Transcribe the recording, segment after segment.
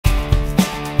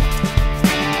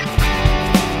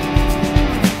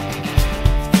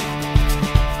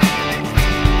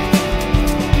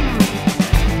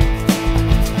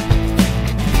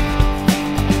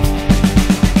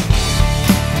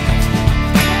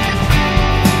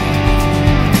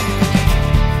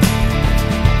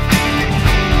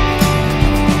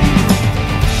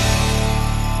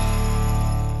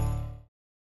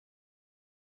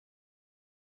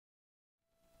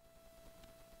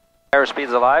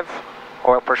Airspeed's alive.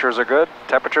 Oil pressures are good.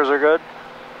 Temperatures are good.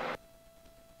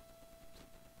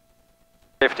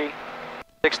 50,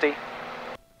 60,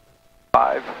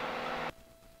 5,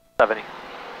 70.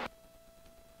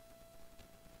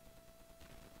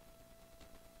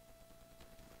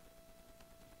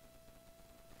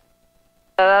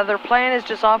 Their plane is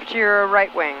just off to your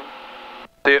right wing.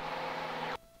 See it.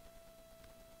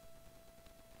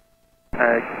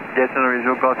 Jetson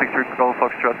visual, Golf Victor, Golf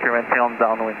Foxtrot, currently on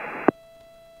downwind.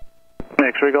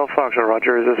 X-ray Golf Foxtrot,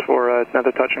 roger. Is this for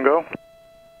another touch and go?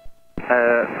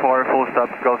 For full stop,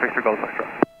 Golf Victor, Golf Foxtrot.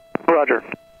 Roger.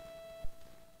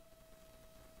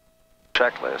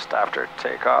 Checklist after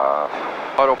takeoff.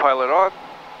 Autopilot on.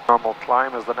 Normal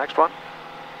climb is the next one.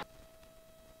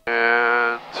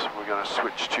 And we're going to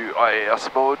switch to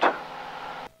IAS mode.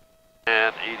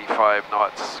 And 85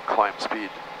 knots climb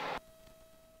speed.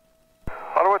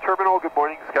 Ottawa Terminal, good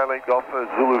morning. Skyline Golf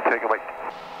Zulu Tango Mike.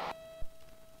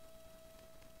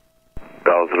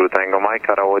 Golf Zulu Tango Mike,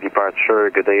 Ottawa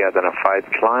departure, good day, identified,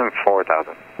 climb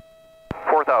 4,000.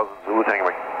 4,000, Zulu Tango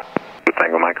Mike. Zulu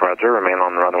Tango Mike, roger, remain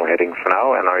on runway heading for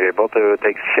now, and are you able to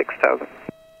take 6,000?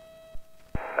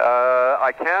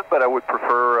 I can, but I would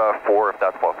prefer 4 if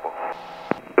that's possible.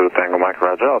 Zulu Tango Mike,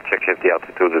 roger, I'll check if the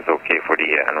altitude is okay for the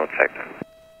node sector.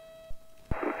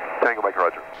 Tango Mike,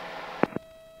 roger.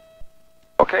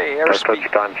 Okay, airspeed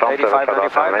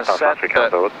 8595 is set.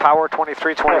 Power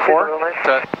 2324.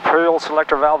 Set. Fuel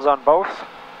selector valves on both.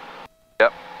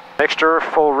 Yep. Mixture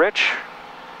full rich.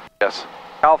 Yes.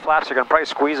 Valve flaps you can probably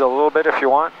squeeze a little bit if you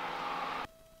want.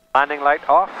 Landing light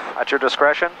off at your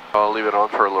discretion. I'll leave it on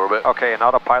for a little bit. Okay, and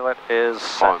autopilot is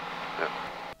set. On. Yeah.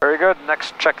 Very good.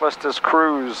 Next checklist is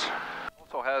cruise.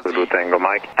 Also has Zulu Tango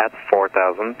Mike at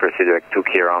 4,000, proceed direct to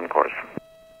Kier on course.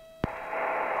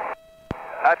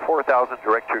 At 4,000,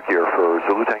 direct to gear for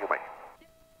Zulu Tango Mike.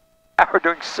 We're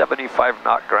doing 75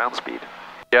 knot ground speed.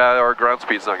 Yeah, our ground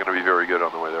speed's not going to be very good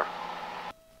on the way there.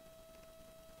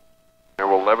 And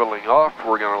we're leveling off.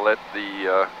 We're going to let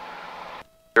the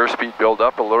airspeed build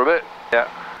up a little bit. Yeah.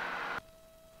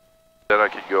 Then I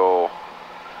can go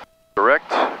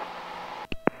direct.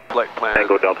 Flight plan.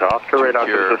 Tango Delta Oscar, radar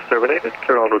is terminated,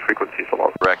 clear all route frequencies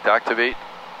along. Direct activate.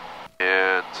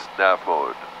 And nav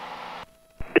mode.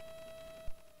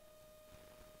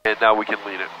 And now we can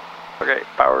lean it. Okay,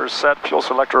 power is set. Fuel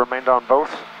selector remained on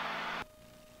both.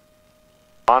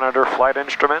 Monitor flight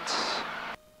instruments.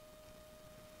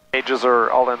 Gauges are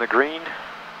all in the green.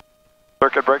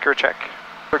 Circuit breaker check.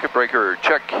 Circuit breaker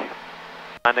check.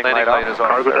 Landing light is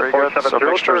on. Very good. So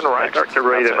mixtures right, next.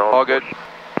 radar All good.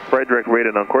 Right direct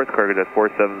rated on course, cargo at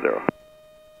 470.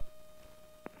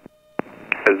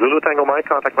 Zulu Tango Mike,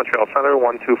 contact Montreal Center,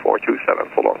 12427,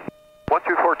 full on.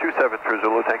 12427 for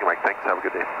Zulu Tango Mike. Thanks, have a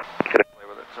good day. Play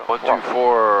with it. So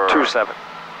 12427.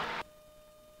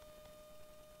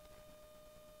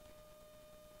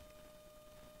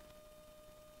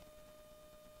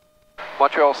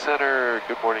 Montreal Center,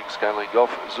 good morning, Skyline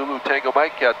Golf. Zulu Tango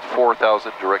Mike at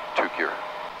 4,000, direct to gear.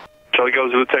 Charlie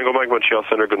Golf, Zulu Tango Mike, Montreal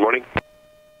Center, good morning.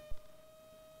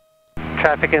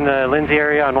 Traffic in the Lindsay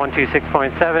area on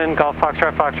 126.7, Golf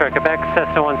Foxtrot, Foxtrot, Quebec,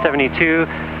 Cessna 172,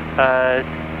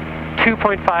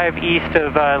 2.5 east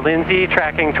of Lindsay,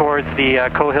 tracking towards the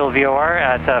Cohill VOR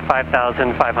at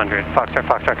 5,500, Foxtrot,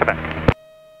 Foxtrot, Quebec.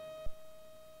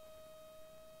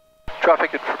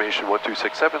 Traffic information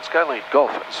 1267, Skyline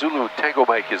Golf. Zulu Tango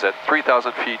Mike is at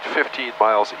 3,000 feet, 15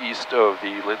 miles east of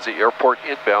the Lindsay Airport,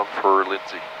 inbound for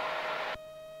Lindsay.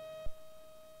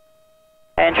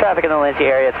 And traffic in the Lindsay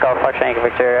area, it's Golf Fox Tango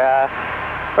Victor.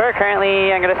 We're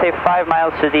currently, I'm going to say 5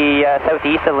 miles to the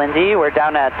southeast of Lindsay. We're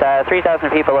down at 3,000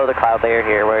 feet below the cloud layer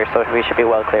here, so we should be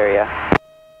well clear, yeah.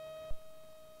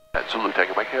 At Zulu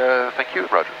Tango Mike, thank you,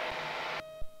 roger.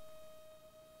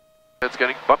 It's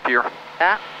getting bumpier.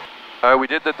 Yeah. We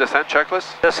did the descent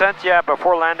checklist. Descent, yeah,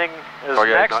 before landing is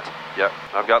next. Yeah,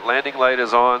 I've got landing light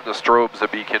is on, the strobes, the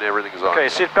beacon, everything is on. Okay,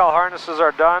 seatbelt harnesses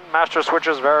are done. Master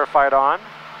switches verified on.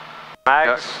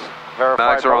 Mags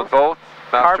verified. Mags are on both.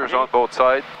 Masters on both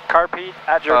sides. Carb heat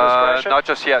at your discretion. Not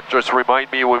just yet. Just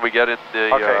remind me when we get in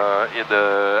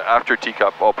the after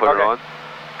teacup. I'll put it on.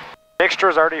 Mixture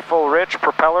is already full rich.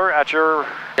 Propeller at your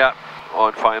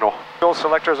on final. Fuel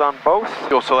selectors on both.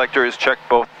 Fuel selector is checked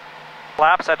both.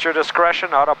 Flaps at your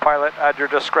discretion. Autopilot at your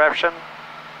discretion.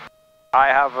 I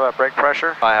have brake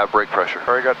pressure. I have brake pressure.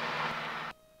 Very good.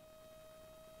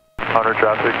 100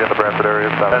 traffic in the Brantford area,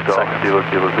 Salmon Golf, Kilo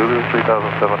Zulu,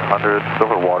 3,700,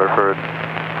 over Waterford,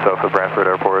 south of Brantford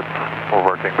Airport. We're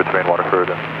working between Waterford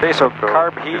and... Okay, so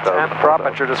carb heat and prop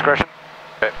at your discretion.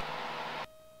 Okay.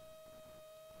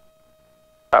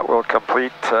 That will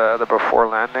complete the before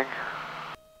landing.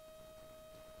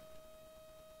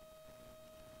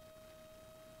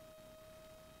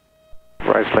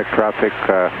 Iceland traffic,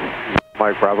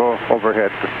 Mike Bravo,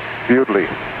 overhead Bewdley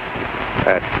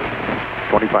at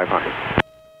 2500.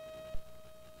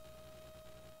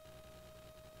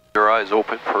 Your eyes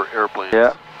open for airplanes.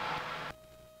 Yeah.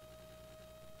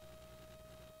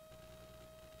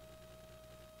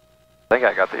 I think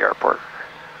I got the airport.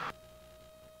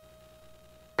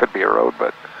 Could be a road,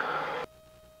 but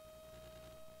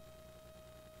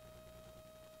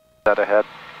that ahead.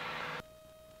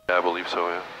 Yeah, I believe so,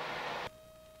 yeah.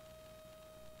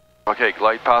 Okay,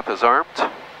 glide path is armed.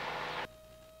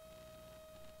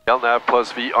 LNAV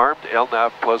plus V armed,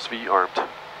 LNAV plus V armed.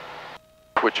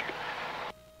 Switching.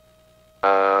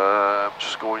 I'm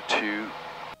just going to...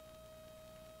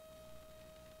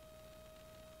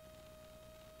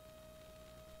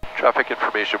 Traffic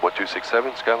information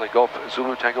 1267, Skyline Golf,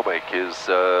 Zulu Tango Mike is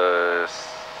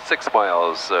 6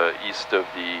 miles east of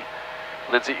the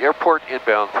Lindsay Airport,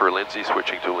 inbound for Lindsay,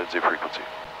 switching to Lindsay frequency.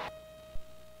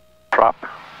 Drop.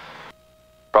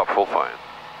 Drop full fine.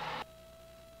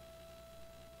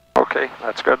 Okay,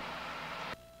 that's good.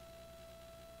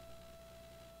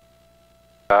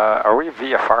 Are we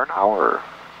VFR now, or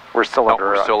we're still under?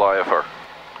 We're still IFR.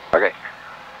 Okay.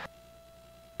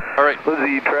 All right.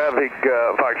 Lindsay traffic,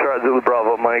 Foxtrot Zulu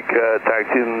Bravo, Mike,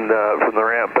 taxiing from the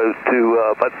ramp out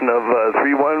to button of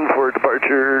 31 for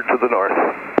departure to the north.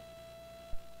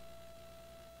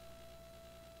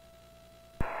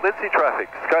 Lindsay traffic,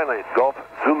 Skyline Golf,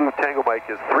 Zulu Tango Mike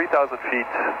is 3,000 feet,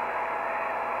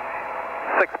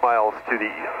 6 miles to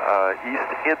the east,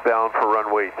 inbound for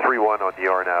runway 31 on the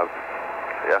RNAV.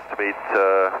 Estimate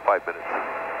 5 minutes.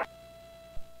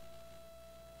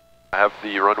 I have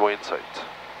the runway in sight.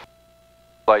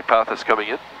 Glide path is coming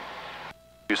in,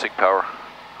 reducing power.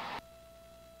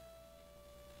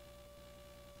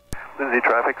 Lindsay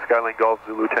traffic, Skyline Golf,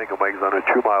 Zulu Tango Mike is on a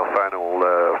 2-mile final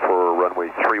for runway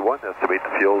 31. Estimate the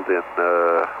field in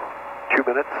 2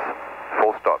 minutes,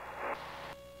 full stop.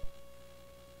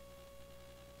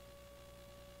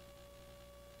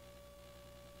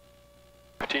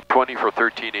 $15.20 for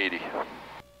 1380.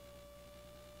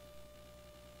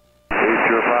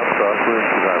 Your pop stop, we're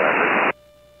into that record.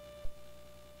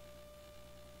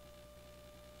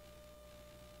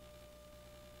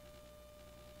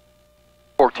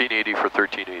 $14.80 for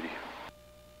 1380.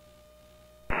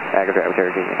 Active driver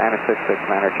Cherokee, 966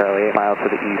 Manor Charlie, 8 miles to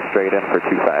the east, straight in for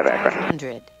 25 Akron.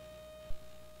 100.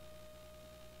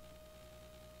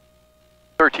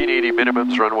 1380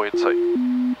 minimums, runway in sight.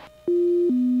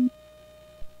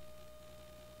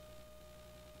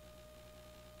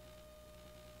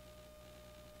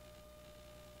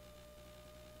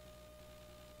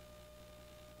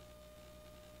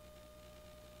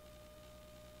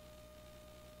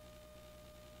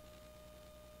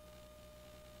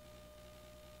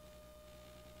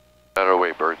 Out of the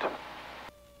way, Bird.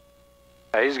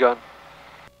 Yeah, he's gone.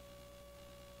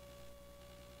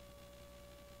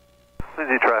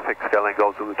 Lindsay traffic, Skyline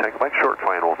Golf, Zulu Tango Mike, short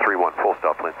final 31, full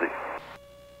stop, Lindsay.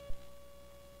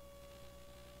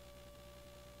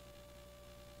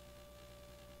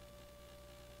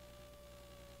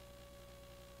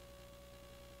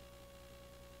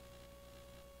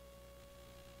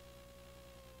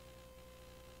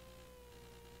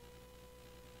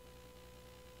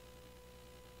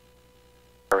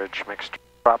 Courage mixed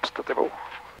drops to the bow.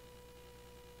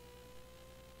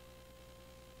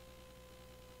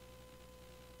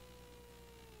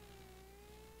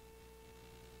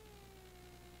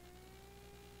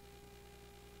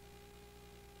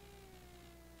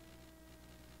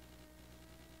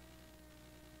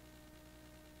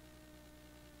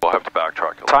 We'll have to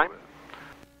backtrack a little Time?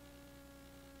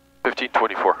 bit.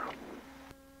 15:24.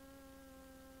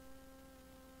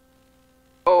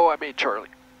 Oh, I made Charlie.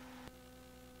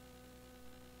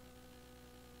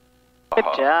 Good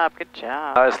job, good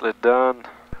job. Nicely done.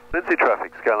 Lindsay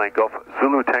traffic, Skyline Golf,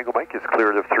 Zulu Tango Mike is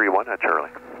cleared of 31 at Charlie.